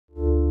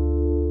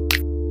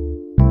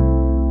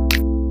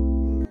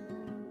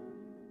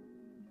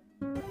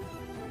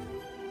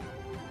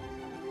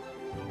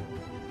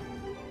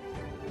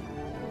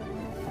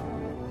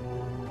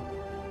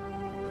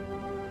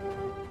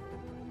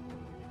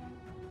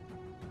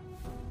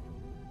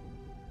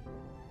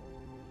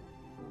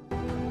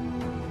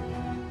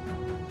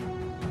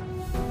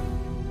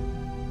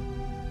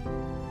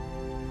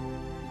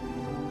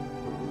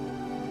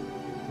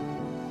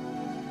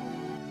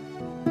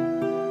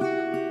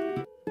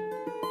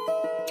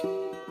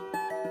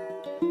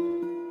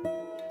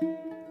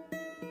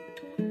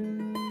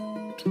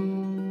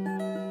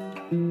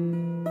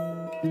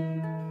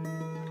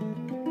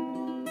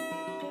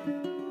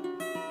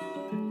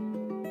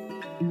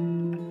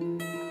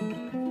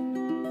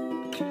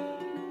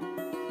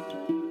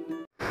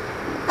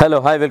Hello,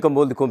 hi, welcome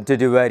all the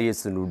competitive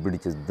various and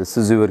bridges. This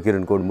is your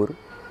Kiran Kodmuru.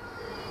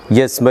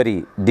 Yes, మరి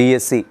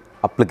DSC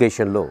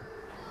అప్లికేషన్లో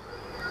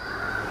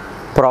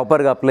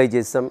ప్రాపర్గా apply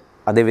చేస్తాం.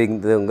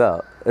 అదేవిధంగా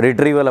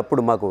retrieval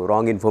అప్పుడు మాకు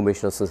రాంగ్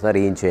ఇన్ఫర్మేషన్ వస్తుంది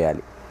సార్, ఏం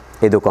చేయాలి?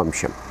 ఇదొక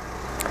అంశం.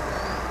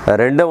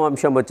 రెండవ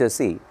అంశం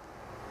వచ్చేసి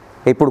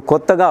ఇప్పుడు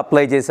కొత్తగా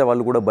అప్లై చేసే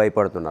వాళ్ళు కూడా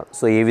భయపడుతున్నారు.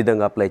 సో ఏ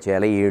విధంగా అప్లై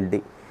చేయాలి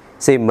ఏంటి,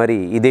 సేమ్ మరి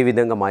ఇదే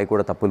విధంగా మాకు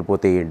కూడా తప్పులు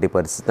పోతే ఏంటి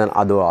పరిస్థితి అని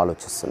అదో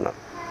ఆలోచిస్తున్నారు.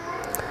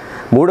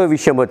 మూడో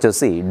విషయం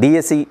వచ్చేసి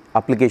డిఎస్సి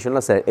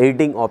అప్లికేషన్లో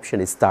ఎడిటింగ్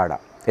ఆప్షన్ ఇస్తాడా,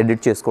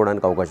 ఎడిట్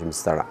చేసుకోవడానికి అవకాశం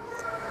ఇస్తాడా,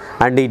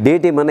 అండ్ ఈ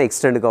డేట్ ఏమైనా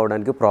ఎక్స్టెండ్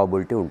కావడానికి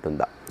ప్రాబిలిటీ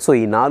ఉంటుందా? సో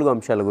ఈ 4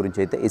 అంశాల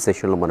గురించి అయితే ఈ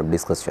సెషన్లో మనం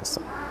డిస్కస్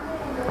చేస్తాం.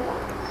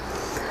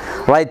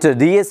 Right,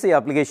 DSC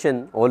application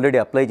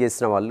already apply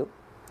చేసిన వాళ్ళు,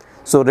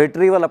 సో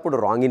రిట్రీవల్ అప్పుడు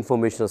రాంగ్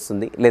ఇన్ఫర్మేషన్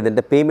వస్తుంది,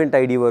 లేదంటే పేమెంట్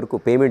ఐడి వరకు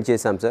పేమెంట్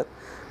చేశాం సార్,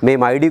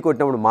 మేము ఐడి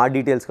కొట్టినప్పుడు మా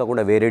డీటెయిల్స్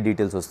కాకుండా వేరే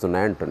డీటెయిల్స్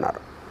వస్తున్నాయి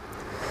అంటున్నారు.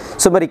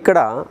 సో మరి ఇక్కడ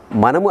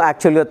మనము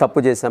యాక్చువల్గా తప్పు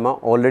చేసామా,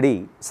 ఆల్రెడీ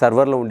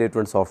సర్వర్లో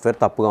ఉండేటువంటి సాఫ్ట్వేర్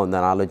తప్పుగా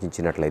ఉందని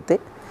ఆలోచించినట్లయితే,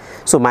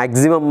 సో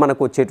మ్యాక్సిమం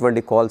మనకు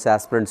వచ్చేటువంటి కాల్స్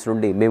ఆస్పిరెంట్స్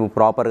నుండి మేము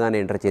ప్రాపర్గానే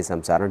ఎంటర్ చేసాం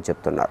సార్ అని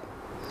చెప్తున్నారు.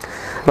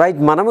 రైట్,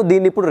 మనము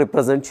దీన్ని ఇప్పుడు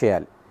రిప్రజెంట్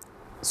చేయాలి.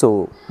 సో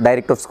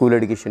డైరెక్టర్ ఆఫ్ స్కూల్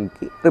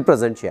ఎడ్యుకేషన్కి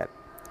రిప్రజెంట్ చేయాలి.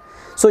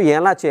 సో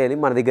ఎలా చేయాలి,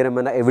 మన దగ్గర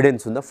ఏమైనా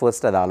ఎవిడెన్స్ ఉందా,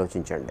 ఫస్ట్ అది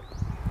ఆలోచించండి.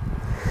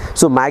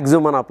 సో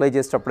మ్యాక్సిమం మనం అప్లై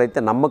చేసేటప్పుడు అయితే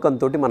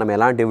నమ్మకంతో మనం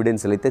ఎలాంటి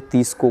ఎవిడెన్స్లు అయితే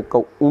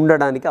తీసుకోక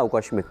ఉండడానికి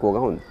అవకాశం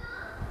ఎక్కువగా ఉంది.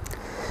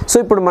 సో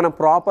ఇప్పుడు మనం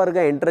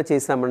ప్రాపర్గా ఎంటర్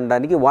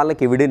చేసామనడానికి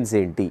వాళ్ళకి ఎవిడెన్స్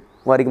ఏంటి,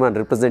 వారికి మనం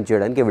రిప్రజెంట్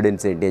చేయడానికి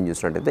ఎవిడెన్స్ ఏంటి అని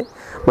చూసినట్టయితే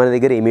మన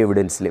దగ్గర ఏమీ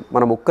ఎవిడెన్స్ లేవు.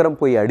 మనం ఒక్కరం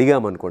పోయి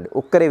అడిగామనుకోండి,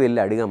 ఒక్కరే వెళ్ళి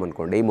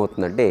అడిగామనుకోండి,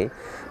 ఏమవుతుందంటే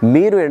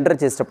మీరు ఎంటర్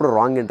చేసేటప్పుడు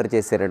రాంగ్ ఎంటర్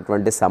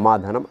చేసేటటువంటి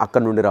సమాధానం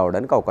అక్కడ నుండి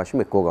రావడానికి అవకాశం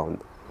ఎక్కువగా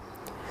ఉంది.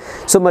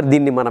 సో మరి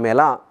దీన్ని మనం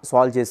ఎలా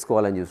సాల్వ్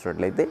చేసుకోవాలని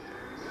చూసినట్లయితే,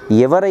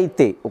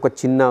 ఎవరైతే ఒక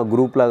చిన్న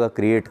గ్రూప్ లాగా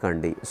క్రియేట్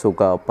కండి. సో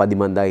ఒక 10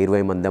 మంది,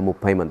 20 మంది,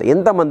 30 మంది,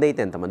 ఎంతమంది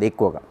అయితే ఎంతమంది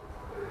ఎక్కువగా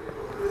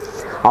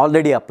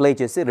ఆల్రెడీ అప్లై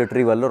చేసి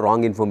రిట్రీవల్లో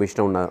రాంగ్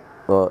ఇన్ఫర్మేషన్ ఉన్న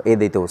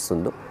ఏదైతే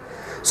వస్తుందో,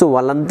 సో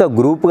వాళ్ళంతా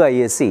గ్రూప్గా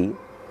అయ్యేసి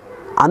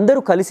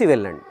అందరూ కలిసి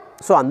వెళ్ళండి.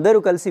 సో అందరూ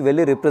కలిసి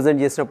వెళ్ళి రిప్రజెంట్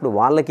చేసినప్పుడు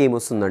వాళ్ళకి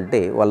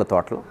ఏమొస్తుందంటే వాళ్ళ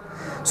తోటలో,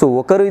 సో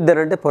ఒకరు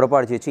ఇద్దరంటే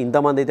పొరపాటు చేయొచ్చు,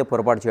 ఇంతమంది అయితే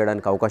పొరపాటు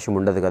చేయడానికి అవకాశం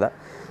ఉండదు కదా.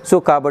 సో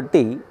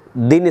కాబట్టి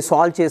దీన్ని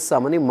సాల్వ్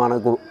చేస్తామని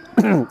మనకు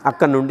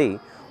అక్కడ నుండి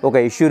ఒక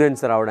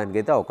ఇష్యూరెన్స్ రావడానికి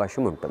అయితే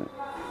అవకాశం ఉంటుంది.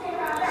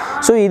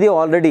 సో ఇది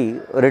ఆల్రెడీ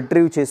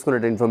రిట్రీవ్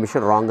చేసుకున్న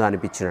ఇన్ఫర్మేషన్ రాంగ్గా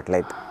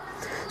అనిపించినట్లయితే,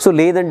 సో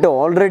లేదంటే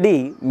ఆల్రెడీ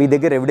మీ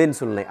దగ్గర ఎవిడెన్స్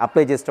ఉన్నాయి,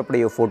 అప్లై చేసేటప్పుడు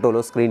ఏ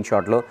ఫోటోలో, స్క్రీన్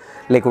షాట్లో,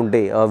 లేకుంటే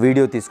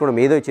వీడియో తీసుకోవడం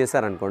ఏదో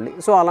చేశారనుకోండి.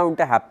 సో అలా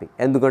ఉంటే హ్యాపీ,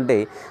 ఎందుకంటే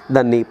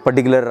దాన్ని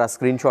పర్టికులర్ ఆ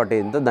స్క్రీన్ షాట్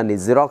ఏంటో దాన్ని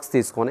జిరాక్స్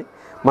తీసుకొని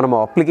మనం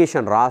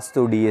అప్లికేషన్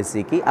రాస్తూ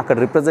డిఎస్సికి అక్కడ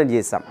రిప్రజెంట్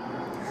చేసాం.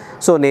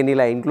 సో నేను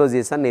ఇలా ఎన్క్లోజ్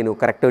చేశాను, నేను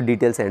కరెక్ట్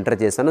డీటెయిల్స్ ఎంటర్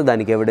చేశాను,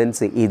 దానికి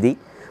ఎవిడెన్స్ ఇది,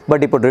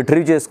 బట్ ఇప్పుడు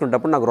రిట్రీవ్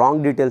చేసుకునేటప్పుడు నాకు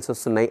రాంగ్ డీటెయిల్స్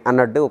వస్తున్నాయి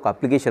అన్నట్టు ఒక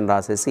అప్లికేషన్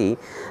రాసేసి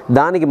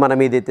దానికి మనం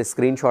ఏదైతే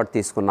స్క్రీన్ షాట్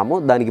తీసుకున్నామో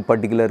దానికి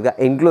పర్టికులర్గా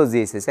ఎన్క్లోజ్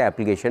చేసేసి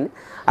అప్లికేషన్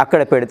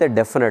అక్కడ పెడితే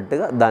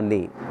డెఫినెట్గా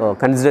దాన్ని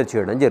కన్సిడర్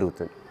చేయడం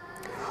జరుగుతుంది.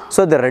 సో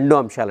అది 2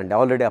 అంశాలండి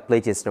ఆల్రెడీ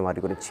అప్లై చేసిన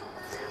వారి గురించి.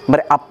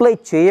 మరి అప్లై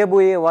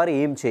చేయబోయే వారు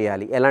ఏం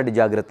చేయాలి, ఎలాంటి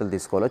జాగ్రత్తలు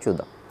తీసుకోవాలో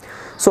చూద్దాం.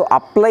 సో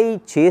అప్లై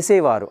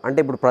చేసేవారు అంటే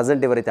ఇప్పుడు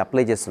ప్రజెంట్ ఎవరైతే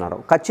అప్లై చేస్తున్నారో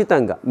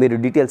ఖచ్చితంగా మీరు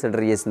డీటెయిల్స్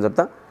ఎంటర్ చేసిన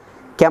తర్వాత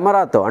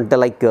కెమెరాతో అంటే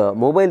లైక్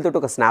మొబైల్ తోటి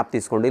ఒక స్నాప్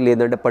తీసుకోండి,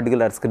 లేదంటే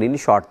పర్టికులర్ స్క్రీన్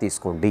షాట్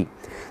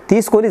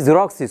తీసుకొని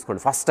జిరాక్స్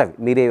తీసుకోండి. ఫస్ట్ అవి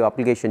మీరే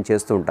అప్లికేషన్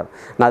చేస్తూ ఉంటారు,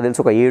 నాకు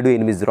తెలిసి ఒక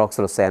 7-8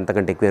 జిరాక్స్లు వస్తాయి,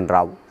 అంతకంటే ఎక్కువ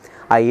రావు.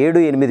 ఆ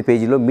 7-8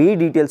 పేజీలో మీ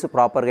డీటెయిల్స్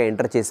ప్రాపర్గా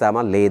ఎంటర్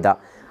చేసామా లేదా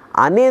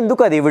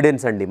అనేందుకు అది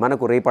ఎవిడెన్స్ అండి.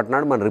 మనకు రేపటి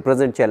నాడు మనం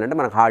రిప్రజెంట్ చేయాలంటే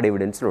మనకు హార్డ్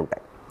ఎవిడెన్స్లు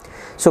ఉంటాయి.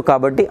 సో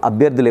కాబట్టి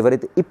అభ్యర్థులు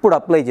ఎవరైతే ఇప్పుడు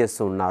అప్లై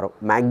చేస్తూ ఉన్నారో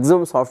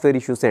మ్యాక్సిమం సాఫ్ట్వేర్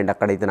ఇష్యూస్ అండి,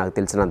 అక్కడైతే నాకు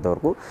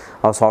తెలిసినంతవరకు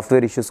ఆ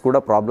సాఫ్ట్వేర్ ఇష్యూస్ కూడా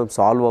ప్రాబ్లం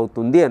సాల్వ్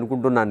అవుతుంది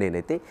అనుకుంటున్నాను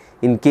నేనైతే.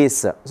 ఇన్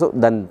కేస్ సో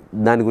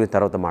దాని గురించి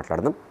తర్వాత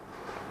మాట్లాడదాం.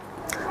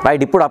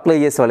 రైట్, ఇప్పుడు అప్లై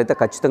చేసే వాళ్ళైతే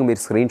ఖచ్చితంగా మీరు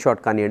స్క్రీన్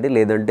షాట్ కానివ్వండి,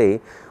 లేదంటే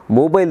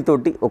మొబైల్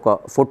తోటి ఒక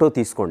ఫోటో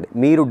తీసుకోండి,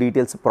 మీరు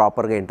డీటెయిల్స్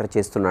ప్రాపర్గా ఎంటర్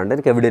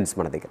చేస్తున్నాడానికి ఎవిడెన్స్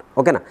మన దగ్గర,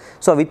 ఓకేనా.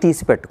 సో అవి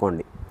తీసి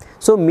పెట్టుకోండి.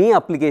 సో మీ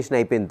అప్లికేషన్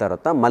అయిపోయిన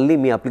తర్వాత మళ్ళీ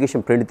మీ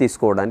అప్లికేషన్ ప్రింట్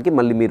తీసుకోవడానికి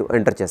మళ్ళీ మీరు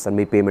ఎంటర్ చేస్తారు,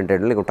 మీ పేమెంట్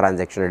ఐడి లేకపోతే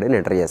ట్రాన్సాక్షన్ ఐడిని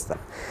ఎంటర్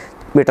చేస్తారు.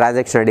 మీ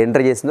ట్రాన్సాక్షన్ ఐడి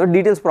ఎంటర్ చేసిందో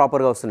డీటెయిల్స్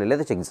ప్రాపర్గా వస్తున్నాయి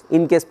లేదా చెక్ చేస్తారు.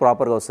 ఇన్ కేస్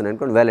ప్రాపర్గా వస్తున్నాయి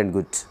అనుకోండి, వెల్ అండ్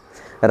గుడ్.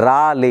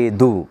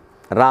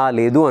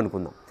 రాలేదు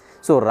అనుకుందాం.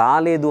 సో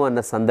రాలేదు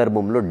అన్న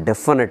సందర్భంలో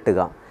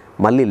డెఫినెట్గా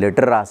మళ్ళీ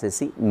లెటర్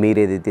రాసేసి మీరు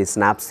ఏదైతే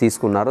స్నాప్స్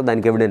తీసుకున్నారో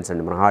దానికి ఎవిడెన్స్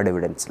అండి, మన హార్డ్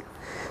ఎవిడెన్స్.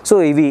 సో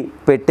ఇవి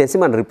పెట్టేసి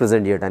మనం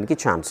రిప్రజెంట్ చేయడానికి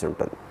ఛాన్స్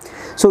ఉంటుంది.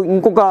 సో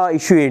ఇంకొక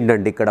ఇష్యూ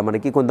ఏంటంటే ఇక్కడ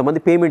మనకి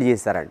కొంతమంది పేమెంట్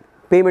చేస్తారండి,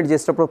 పేమెంట్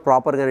చేసేటప్పుడు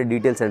ప్రాపర్గానే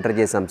డీటెయిల్స్ ఎంటర్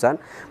చేసాం సార్,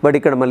 బట్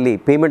ఇక్కడ మళ్ళీ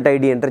పేమెంట్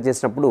ఐడి ఎంటర్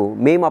చేసినప్పుడు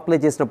మేము అప్లై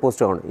చేసిన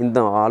పోస్ట్ ఇంత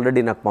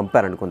ఆల్రెడీ నాకు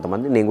పంపారండి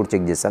కొంతమంది, నేను కూడా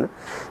చెక్ చేశాను.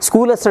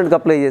 స్కూల్ అసిస్టెంట్కి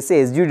అప్లై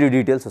చేస్తే ఎస్జిడి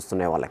డీటెయిల్స్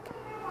వస్తున్నాయి వాళ్ళకి.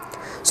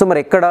 సో మరి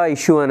ఎక్కడ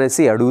ఇష్యూ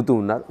అనేసి అడుగుతూ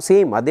ఉన్నారు.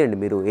 సేమ్ అదే అండి,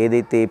 మీరు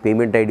ఏదైతే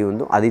పేమెంట్ ఐడి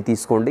ఉందో అది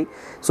తీసుకోండి.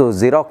 సో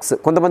జిరాక్స్,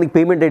 కొంతమందికి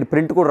పేమెంట్ ఐడి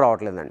ప్రింట్ కూడా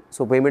రావట్లేదండి.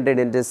 సో పేమెంట్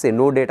ఐడి ఎంత చేస్తే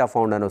నో డేటా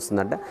ఫౌండ్ అని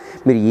వస్తుందంట.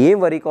 మీరు ఏం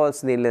వరీ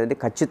కావాల్సింది ఏం లేదంటే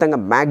ఖచ్చితంగా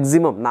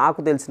మ్యాక్సిమం నాకు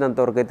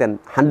తెలిసినంతవరకు అయితే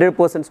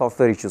 100%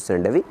 సాఫ్ట్వేర్ ఇష్యూస్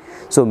అండి అవి.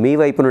 సో మీ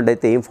వైపు నుండి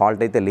అయితే ఏం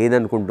ఫాల్ట్ అయితే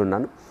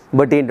లేదనుకుంటున్నాను.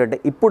 బట్ ఏంటంటే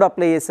ఇప్పుడు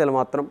అప్లై చేసేది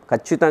మాత్రం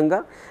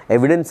ఖచ్చితంగా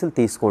ఎవిడెన్స్లు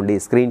తీసుకోండి,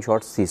 స్క్రీన్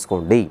షాట్స్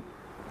తీసుకోండి.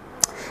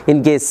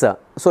 In case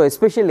so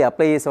especially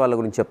apply చేసే వాళ్ళ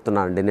గురించి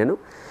చెప్తున్నాను అండి నేను.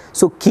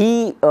 సో కీ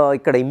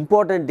ఇక్కడ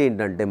ఇంపార్టెంట్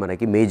ఏంటంటే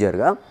మనకి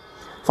మేజర్గా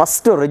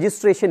ఫస్ట్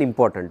రిజిస్ట్రేషన్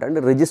ఇంపార్టెంట్ అండి.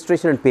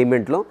 రిజిస్ట్రేషన్ అండ్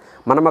పేమెంట్లో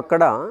మనం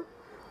అక్కడ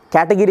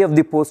కేటగిరీ ఆఫ్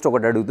ది పోస్ట్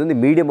ఒకటి అడుగుతుంది,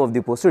 medium of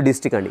the post,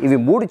 district అండి. ఇవి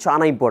 3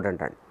 చాలా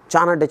ఇంపార్టెంట్ అండి,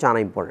 చాలా అంటే చాలా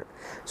ఇంపార్టెంట్.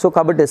 సో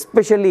కాబట్టి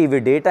ఎస్పెషల్లీ ఇవి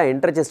డేటా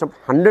ఎంటర్ చేసినప్పుడు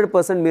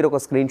 100% మీరు ఒక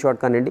స్క్రీన్ షాట్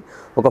కానివ్వండి,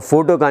 ఒక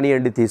ఫోటో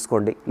కానివ్వండి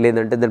తీసుకోండి,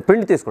 లేదంటే దాన్ని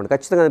ప్రింట్ తీసుకోండి,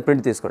 ఖచ్చితంగా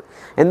ప్రింట్ తీసుకోండి.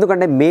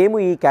 ఎందుకంటే మేము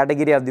ఈ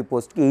కేటగిరీ ఆఫ్ ది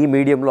పోస్ట్కి ఈ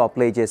మీడియంలో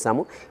అప్లై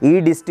చేసాము, ఈ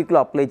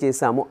డిస్ట్రిక్ట్లో అప్లై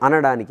చేసాము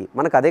అనడానికి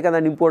మనకు అదే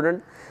కదండి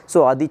ఇంపార్టెంట్.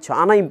 సో అది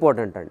చాలా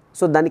ఇంపార్టెంట్ అండి.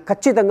 సో దాన్ని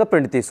ఖచ్చితంగా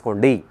ప్రింట్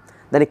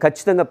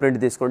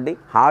తీసుకోండి,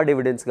 హార్డ్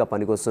ఎవిడెన్స్గా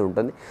పనికొస్తూ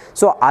ఉంటుంది.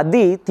 సో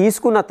అది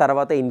తీసుకున్న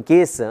తర్వాత ఇన్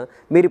కేస్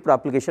మీరు ఇప్పుడు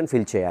అప్లికేషన్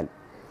ఫిల్ చేయాలి.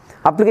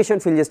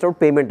 అప్లికేషన్ ఫిల్ చేసేటప్పుడు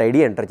పేమెంట్ ఐడి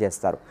ఎంటర్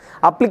చేస్తారు.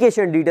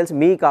 అప్లికేషన్ డీటెయిల్స్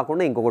మీ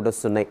కాకుండా ఇంకొకటి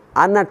వస్తున్నాయి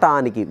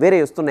అనటానికి, వేరే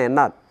వస్తున్నాయి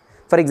అన్నారు.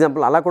 ఫర్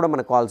ఎగ్జాంపుల్ అలా కూడా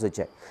మనకు కాల్స్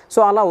వచ్చాయి. సో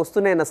అలా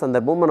వస్తున్నాయన్న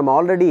సందర్భం మనం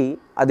ఆల్రెడీ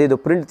అదేదో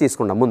ప్రింట్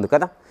తీసుకున్నాం ముందు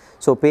కదా.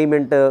 సో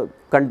పేమెంట్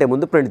కంటే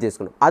ముందు ప్రింట్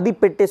తీసుకున్నాం, అది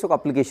పెట్టేసి ఒక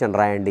అప్లికేషన్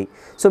రాయండి.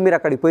 సో మీరు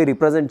అక్కడికి పోయి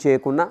రిప్రజెంట్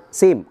చేయకుండా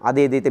సేమ్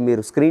అదేదైతే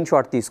మీరు స్క్రీన్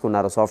షాట్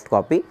తీసుకున్నారో సాఫ్ట్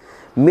కాపీ,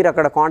 మీరు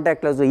అక్కడ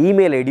కాంటాక్ట్స్లో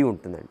ఈమెయిల్ ఐడి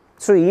ఉంటుందండి.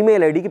 సో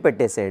ఈమెయిల్ ఐడికి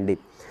పెట్టేసేయండి.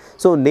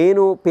 సో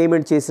నేను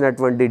పేమెంట్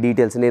చేసినటువంటి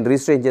డీటెయిల్స్, నేను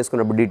రిజిస్ట్రేషన్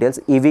చేసుకున్నప్పుడు డీటెయిల్స్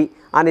ఇవి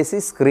అనేసి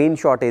స్క్రీన్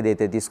షాట్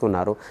ఏదైతే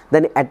తీసుకున్నారో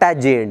దాన్ని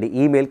అటాచ్ చేయండి,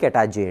 ఈమెయిల్కి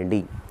అటాచ్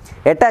చేయండి.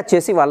 అటాచ్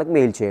చేసి వాళ్ళకి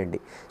మెయిల్ చేయండి.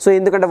 సో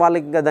ఎందుకంటే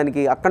వాళ్ళకి ఇంకా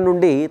దానికి అక్కడ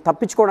నుండి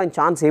తప్పించుకోవడానికి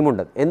ఛాన్స్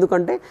ఏముండదు.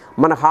 ఎందుకంటే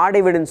మన హార్డ్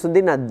ఎవిడెన్స్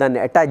ఉంది, దాన్ని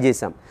అటాచ్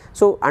చేసాం.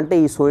 సో అంటే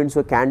ఈ so and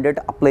so candidate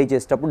apply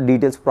చేసేటప్పుడు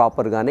డీటెయిల్స్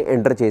ప్రాపర్గానే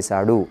ఎంటర్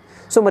చేశాడు.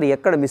 సో మరి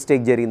ఎక్కడ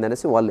మిస్టేక్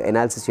జరిగిందనేసి వాళ్ళు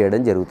ఎనాలిసిస్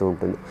చేయడం జరుగుతూ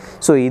ఉంటుంది.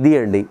 సో ఇది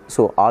అండి.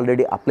 సో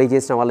ఆల్రెడీ అప్లై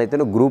చేసిన వాళ్ళైతే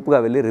గ్రూప్గా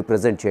వెళ్ళి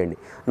రిప్రజెంట్ చేయండి,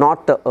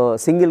 నాట్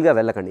సింగిల్గా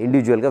వెళ్ళకండి,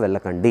 ఇండివిజువల్గా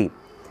వెళ్ళకండి.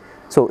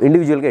 సో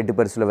ఇండివిజువల్గా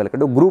 80%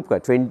 వెళ్ళకండి, గ్రూప్గా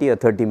 20 or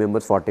 30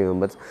 మెంబర్స్ 40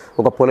 మెంబర్స్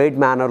ఒక పొలైట్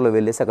మేనర్లో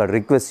వెళ్ళేసి అక్కడ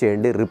రిక్వెస్ట్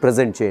చేయండి,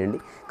 రిప్రజెంట్ చేయండి,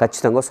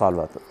 ఖచ్చితంగా సాల్వ్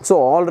అవుతుంది. సో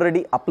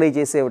ఆల్రెడీ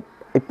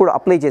ఇప్పుడు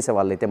అప్లై చేసే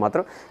వాళ్ళైతే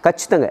మాత్రం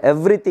ఖచ్చితంగా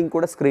ఎవ్రీథింగ్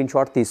కూడా స్క్రీన్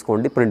షాట్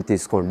తీసుకోండి, ప్రింట్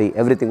తీసుకోండి,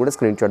 ఎవ్రీథింగ్ కూడా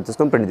స్క్రీన్ షాట్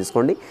తీసుకొని ప్రింట్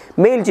తీసుకోండి,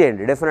 మెయిల్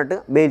చేయండి, డెఫినెట్గా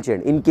మెయిల్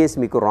చేయండి ఇన్ కేస్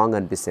మీకు రాంగ్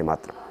అనిపిస్తే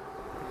మాత్రం.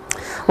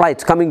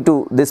 Right, coming to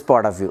this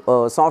part of view,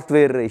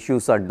 software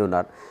issues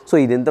అంటున్నారు. సో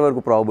ఇది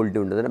ఎంతవరకు ప్రాబిలిటీ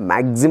ఉంటుందంటే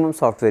మ్యాక్సిమం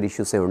సాఫ్ట్వేర్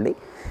ఇష్యూసే ఉండి,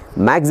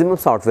 మ్యాక్సిమం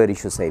సాఫ్ట్వేర్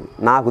ఇష్యూస్ అవి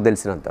నాకు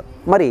తెలిసినంత.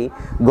 మరి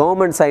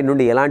గవర్నమెంట్ సైడ్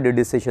నుండి ఎలాంటి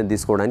డిసిషన్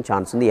తీసుకోవడానికి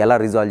ఛాన్స్ ఉంది, ఎలా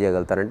రిజాల్వ్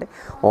చేయగలుగుతారంటే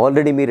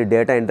ఆల్రెడీ మీరు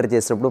డేటా ఎంటర్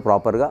చేసినప్పుడు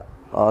ప్రాపర్గా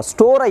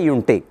స్టోర్ అయ్యి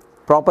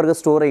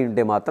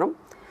ఉంటే మాత్రం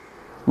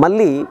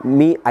మళ్ళీ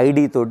మీ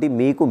ఐడి తోటి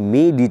మీకు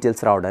మీ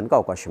డీటెయిల్స్ రావడానికి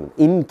అవకాశం ఉంది.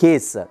 ఇన్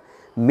కేస్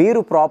మీరు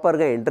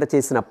ప్రాపర్గా ఎంటర్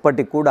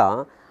చేసినప్పటికీ కూడా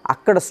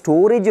అక్కడ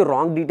స్టోరేజ్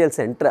రాంగ్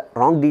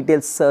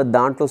డీటెయిల్స్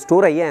దాంట్లో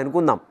స్టోర్ అయ్యాయి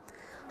అనుకుందాం,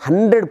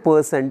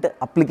 100%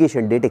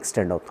 అప్లికేషన్ డేట్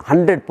ఎక్స్టెండ్ అవుతుంది.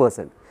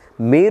 100%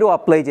 మీరు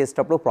అప్లై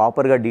చేసేటప్పుడు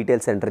ప్రాపర్గా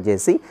డీటెయిల్స్ ఎంటర్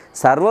చేసి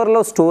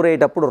సర్వర్లో స్టోర్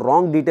అయ్యేటప్పుడు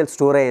రాంగ్ డీటెయిల్స్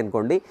స్టోర్ అయ్యాయి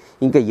అనుకోండి,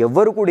 ఇంకా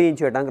ఎవరు కూడా ఏం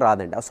చేయడానికి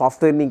రాదండి. ఆ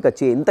సాఫ్ట్వేర్ని ఇంకా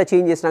ఎంత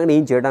చేంజ్ చేసినా కానీ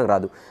ఏం చేయడానికి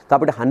రాదు.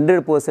 కాబట్టి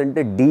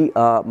 100%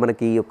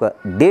 మనకి యొక్క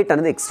డేట్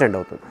అనేది ఎక్స్టెండ్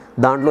అవుతుంది,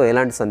 దాంట్లో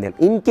ఎలాంటి సందేహం.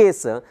 ఇన్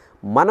కేస్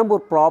మనము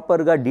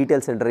ప్రాపర్గా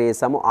డీటెయిల్స్ ఎంటర్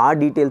చేసాము, ఆ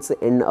డీటెయిల్స్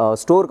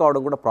స్టోర్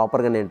కావడం కూడా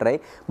ప్రాపర్గానే ఎంటర్ అయ్యి,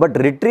 బట్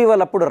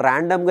రిట్రీవల్ అప్పుడు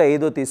ర్యాండమ్గా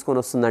ఏదో తీసుకొని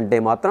వస్తుందంటే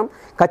మాత్రం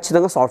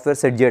ఖచ్చితంగా సాఫ్ట్వేర్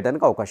సెట్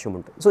చేయడానికి అవకాశం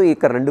ఉంటుంది. సో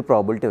ఇక్కడ 2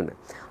 ప్రాబిలిటీ ఉన్నాయి.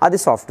 అది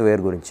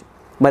సాఫ్ట్వేర్ గురించి.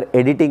 మరి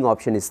ఎడిటింగ్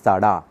ఆప్షన్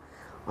ఇస్తాడా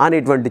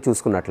అనేటువంటి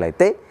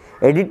చూసుకున్నట్లయితే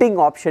ఎడిటింగ్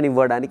ఆప్షన్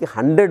ఇవ్వడానికి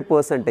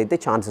 100% అయితే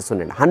ఛాన్సెస్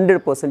ఉన్నాయండి.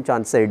 100%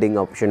 ఛాన్సెస్ ఎడిటింగ్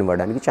ఆప్షన్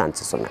ఇవ్వడానికి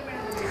ఛాన్సెస్ ఉన్నాయి.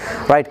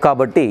 రైట్,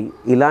 కాబట్టి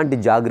ఇలాంటి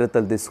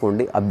జాగ్రత్తలు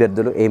తీసుకోండి.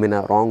 అభ్యర్థులు ఏమైనా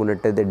రాంగ్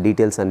ఉన్నట్టయితే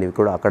డీటెయిల్స్ అన్నీ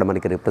కూడా అక్కడ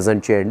మనకి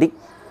రిప్రజెంట్ చేయండి.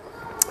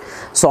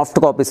 సాఫ్ట్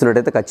కాపీస్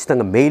ఉన్నట్టయితే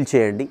ఖచ్చితంగా మెయిల్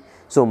చేయండి.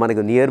 సో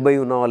మనకు నియర్ బై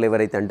ఉన్న వాళ్ళు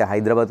ఎవరైతే అంటే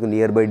హైదరాబాద్కు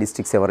నియర్ బై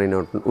డిస్ట్రిక్ట్స్ ఎవరైనా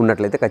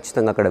ఉన్నట్లయితే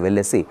ఖచ్చితంగా అక్కడ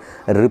వెళ్ళేసి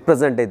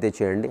రిప్రజెంట్ అయితే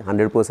చేయండి.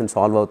 100%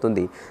 సాల్వ్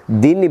అవుతుంది.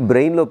 దీన్ని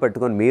బ్రెయిన్లో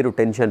పెట్టుకొని మీరు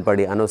టెన్షన్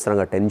పడి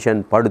అనవసరంగా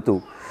టెన్షన్ పడుతూ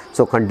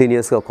సో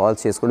కంటిన్యూస్గా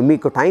కాల్స్ చేసుకోండి,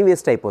 మీకు టైం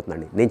వేస్ట్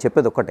అయిపోతుందండి. నేను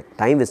చెప్పేది ఒక్కటే,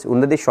 టైం వేస్ట్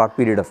ఉన్నది షార్ట్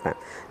పీరియడ్ ఆఫ్ టైం.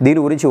 దీని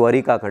గురించి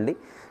వరీ కాకండి.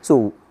 సో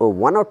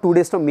 1 or 2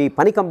 డేస్లో మీ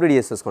పని కంప్లీట్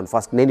చేసేసుకోండి.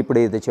 ఫస్ట్ నేను ఇప్పుడు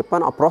ఏదైతే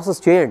చెప్పానో ఆ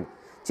ప్రాసెస్ చేయండి.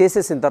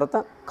 చేసేసిన తర్వాత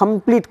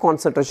కంప్లీట్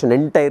కాన్సన్ట్రేషన్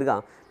ఎంటైర్గా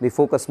మీ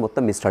ఫోకస్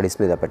మొత్తం మీ స్టడీస్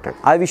మీద పెట్టండి.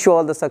 I wish you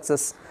all the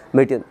success.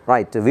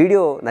 Right,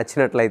 video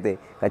నచ్చినట్లయితే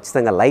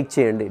ఖచ్చితంగా లైక్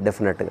చేయండి,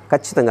 డెఫినెట్గా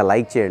ఖచ్చితంగా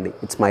లైక్ చేయండి.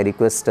 It's my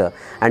request.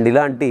 అండ్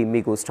ఇలాంటి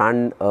మీకు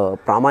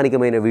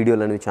ప్రామాణికమైన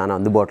వీడియోలు అనేవి చాలా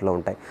అందుబాటులో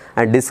ఉంటాయి.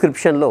 అండ్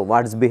డిస్క్రిప్షన్లో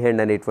వాట్స్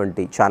బిహైండ్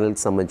అనేటువంటి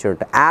ఛానల్కి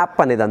సంబంధించిన యాప్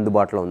అనేది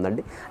అందుబాటులో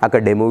ఉందండి.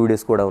 అక్కడ డెమో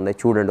వీడియోస్ కూడా ఉన్నాయి,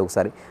 చూడండి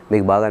ఒకసారి.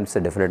 మీకు బాగా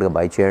అనిపిస్తే డెఫినెట్గా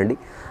బై చేయండి.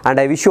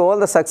 And I wish you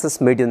all the success.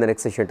 Meet in the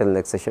next session. Till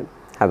next session,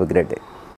 have a great day.